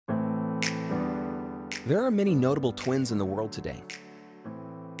There are many notable twins in the world today.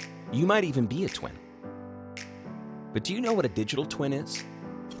 You might even be a twin. But do you know what a digital twin is?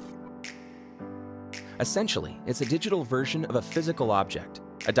 Essentially, it's a digital version of a physical object,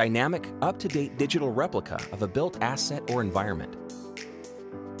 a dynamic, up-to-date digital replica of a built asset or environment.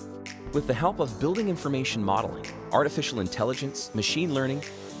 With the help of building information modeling, artificial intelligence, machine learning,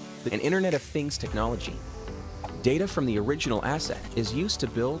 and Internet of Things technology, data from the original asset is used to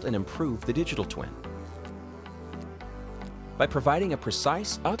build and improve the digital twin. By providing a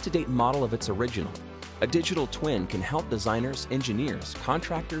precise, up-to-date model of its original, a digital twin can help designers, engineers,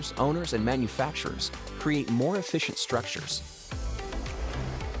 contractors, owners, and manufacturers create more efficient structures.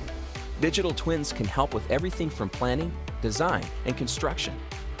 Digital twins can help with everything from planning, design, and construction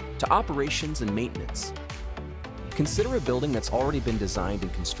to operations and maintenance. Consider a building that's already been designed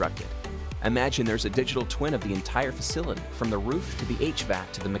and constructed. Imagine there's a digital twin of the entire facility, from the roof to the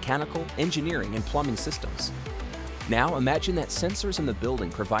HVAC to the mechanical, engineering, and plumbing systems. Now imagine that sensors in the building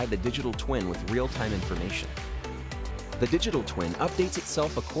provide the digital twin with real-time information. The digital twin updates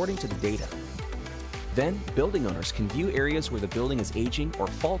itself according to the data. Then, building owners can view areas where the building is aging or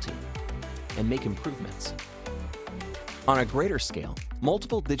faulty and make improvements. On a greater scale,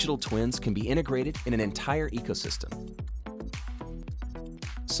 multiple digital twins can be integrated in an entire ecosystem.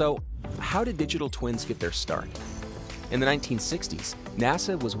 So, how did digital twins get their start? In the 1960s,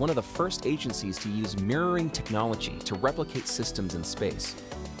 NASA was one of the first agencies to use mirroring technology to replicate systems in space.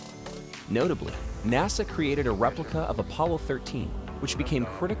 Notably, NASA created a replica of Apollo 13, which became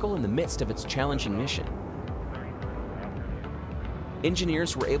critical in the midst of its challenging mission.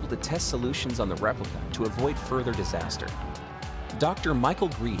 Engineers were able to test solutions on the replica to avoid further disaster. Dr. Michael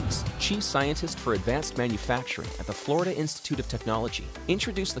Greaves, Chief Scientist for Advanced Manufacturing at the Florida Institute of Technology,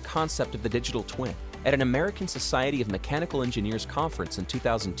 introduced the concept of the digital twin at an American Society of Mechanical Engineers conference in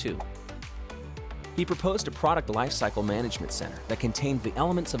 2002. He proposed a product lifecycle management center that contained the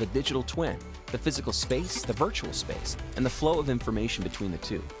elements of a digital twin, the physical space, the virtual space, and the flow of information between the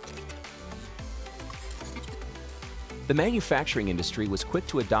two. The manufacturing industry was quick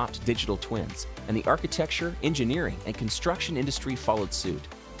to adopt digital twins, and the architecture, engineering, and construction industry followed suit,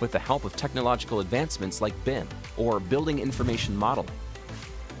 with the help of technological advancements like BIM, or Building Information Modeling.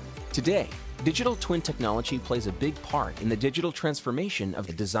 Today, digital twin technology plays a big part in the digital transformation of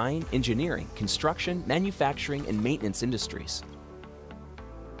the design, engineering, construction, manufacturing, and maintenance industries.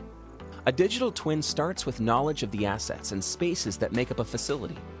 A digital twin starts with knowledge of the assets and spaces that make up a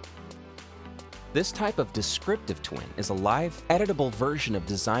facility. This type of descriptive twin is a live, editable version of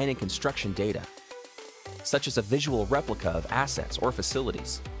design and construction data, such as a visual replica of assets or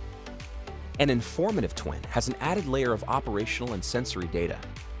facilities. An informative twin has an added layer of operational and sensory data.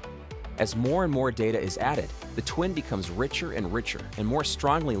 As more and more data is added, the twin becomes richer and richer and more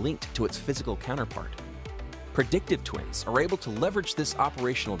strongly linked to its physical counterpart. Predictive twins are able to leverage this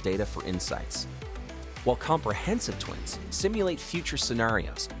operational data for insights, while comprehensive twins simulate future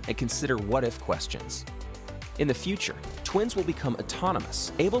scenarios and consider what-if questions. In the future, twins will become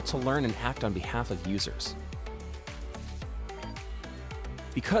autonomous, able to learn and act on behalf of users.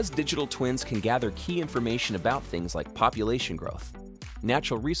 Because digital twins can gather key information about things like population growth,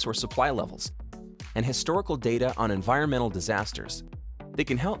 natural resource supply levels, and historical data on environmental disasters, they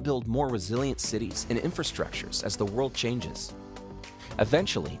can help build more resilient cities and infrastructures as the world changes.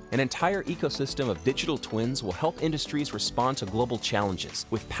 Eventually, an entire ecosystem of digital twins will help industries respond to global challenges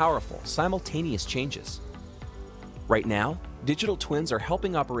with powerful, simultaneous changes. Right now, digital twins are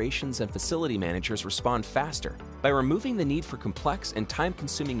helping operations and facility managers respond faster by removing the need for complex and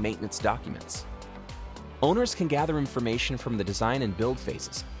time-consuming maintenance documents. Owners can gather information from the design and build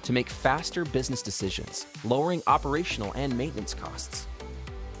phases to make faster business decisions, lowering operational and maintenance costs.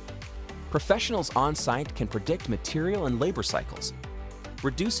 Professionals on-site can predict material and labor cycles,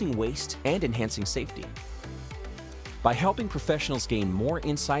 reducing waste and enhancing safety. By helping professionals gain more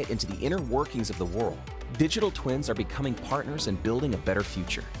insight into the inner workings of the world, digital twins are becoming partners in building a better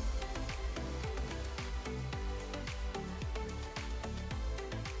future.